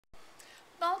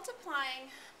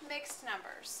multiplying mixed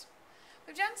numbers.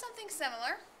 We've done something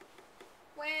similar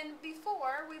when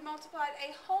before we multiplied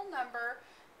a whole number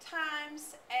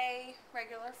times a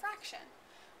regular fraction.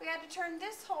 We had to turn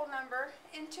this whole number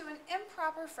into an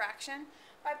improper fraction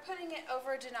by putting it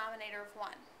over a denominator of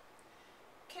 1.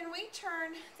 Can we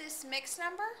turn this mixed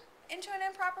number into an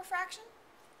improper fraction?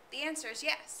 The answer is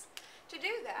yes. To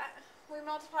do that, we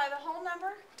multiply the whole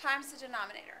number times the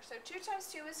denominator. So 2 times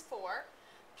 2 is 4,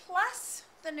 plus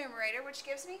the numerator, which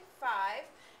gives me 5,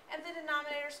 and the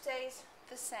denominator stays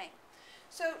the same.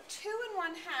 So 2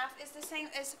 and 1/2 is the same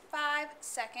as 5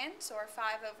 seconds, or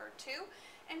 5 over 2.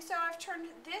 And so I've turned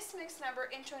this mixed number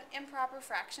into an improper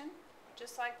fraction,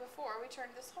 just like before we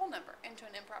turned this whole number into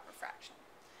an improper fraction.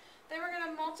 Then we're going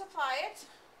to multiply it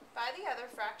by the other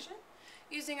fraction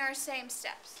using our same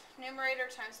steps. Numerator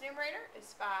times numerator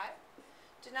is 5.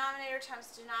 Denominator times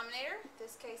denominator,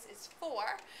 this case is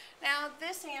 4. Now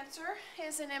this answer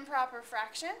is an improper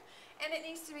fraction and it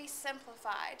needs to be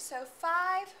simplified. So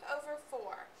 5 over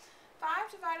 4. 5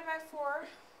 divided by 4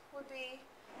 would be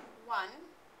 1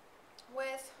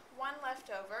 with 1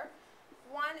 left over.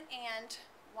 1 and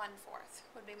 1/4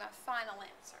 would be my final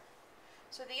answer.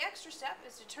 So the extra step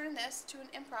is to turn this to an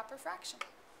improper fraction.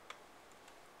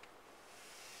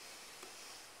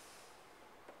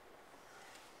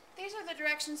 These are the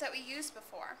directions that we used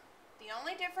before. The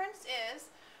only difference is,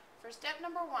 for step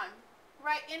number 1,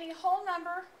 write any whole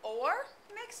number or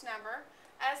mixed number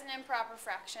as an improper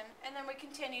fraction, and then we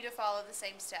continue to follow the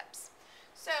same steps.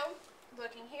 So,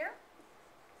 looking here,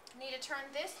 need to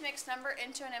turn this mixed number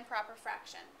into an improper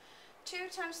fraction. 2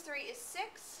 times 3 is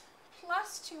 6,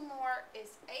 plus 2 more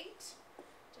is 8.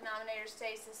 Denominator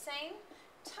stays the same,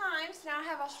 times, now I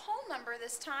have a whole number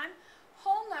this time.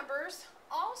 Whole numbers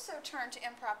also turn to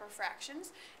improper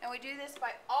fractions, and we do this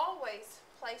by always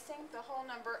placing the whole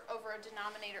number over a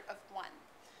denominator of 1.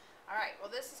 Alright, well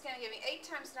this is going to give me 8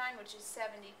 times 9, which is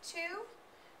 72.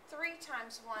 3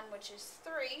 times 1, which is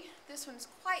 3. This one's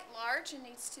quite large and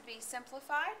needs to be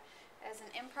simplified as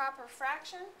an improper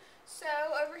fraction.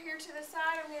 So over here to the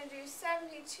side, I'm going to do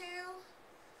 72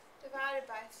 divided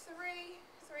by 3.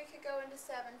 3 could go into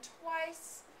 7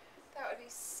 twice. That would be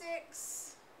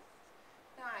 6.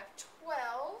 Now I have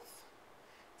 12.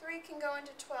 3 can go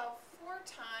into 12 4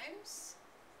 times.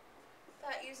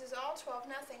 That uses all 12,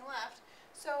 nothing left.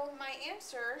 So my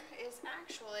answer is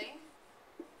actually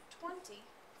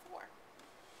 24.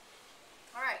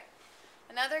 Alright,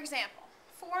 another example.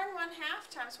 4 and 1/2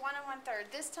 times 1 and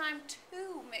 1/3. This time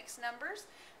 2 mixed numbers,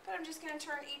 but I'm just going to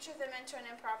turn each of them into an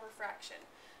improper fraction.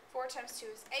 4 times 2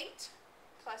 is 8,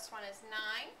 plus 1 is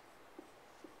 9.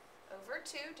 Over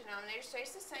 2, denominator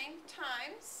stays the same,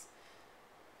 times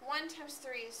 1 times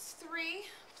 3 is 3,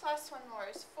 plus 1 more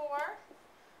is 4,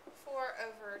 4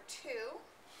 over 2.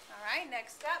 Alright,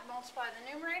 next up, multiply the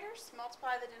numerators,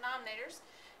 multiply the denominators.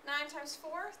 9 times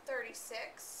 4,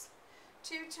 36.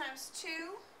 2 times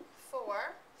 2,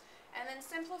 4. And then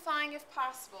simplifying if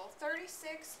possible.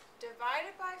 36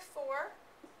 divided by 4,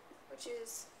 which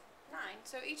is 9.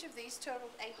 So each of these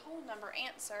totaled a whole number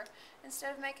answer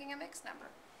instead of making a mixed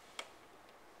number.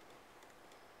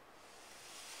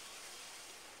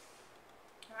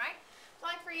 Alright, I'd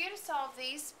like for you to solve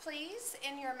these, please,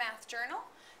 in your math journal.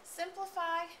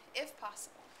 Simplify if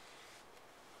possible.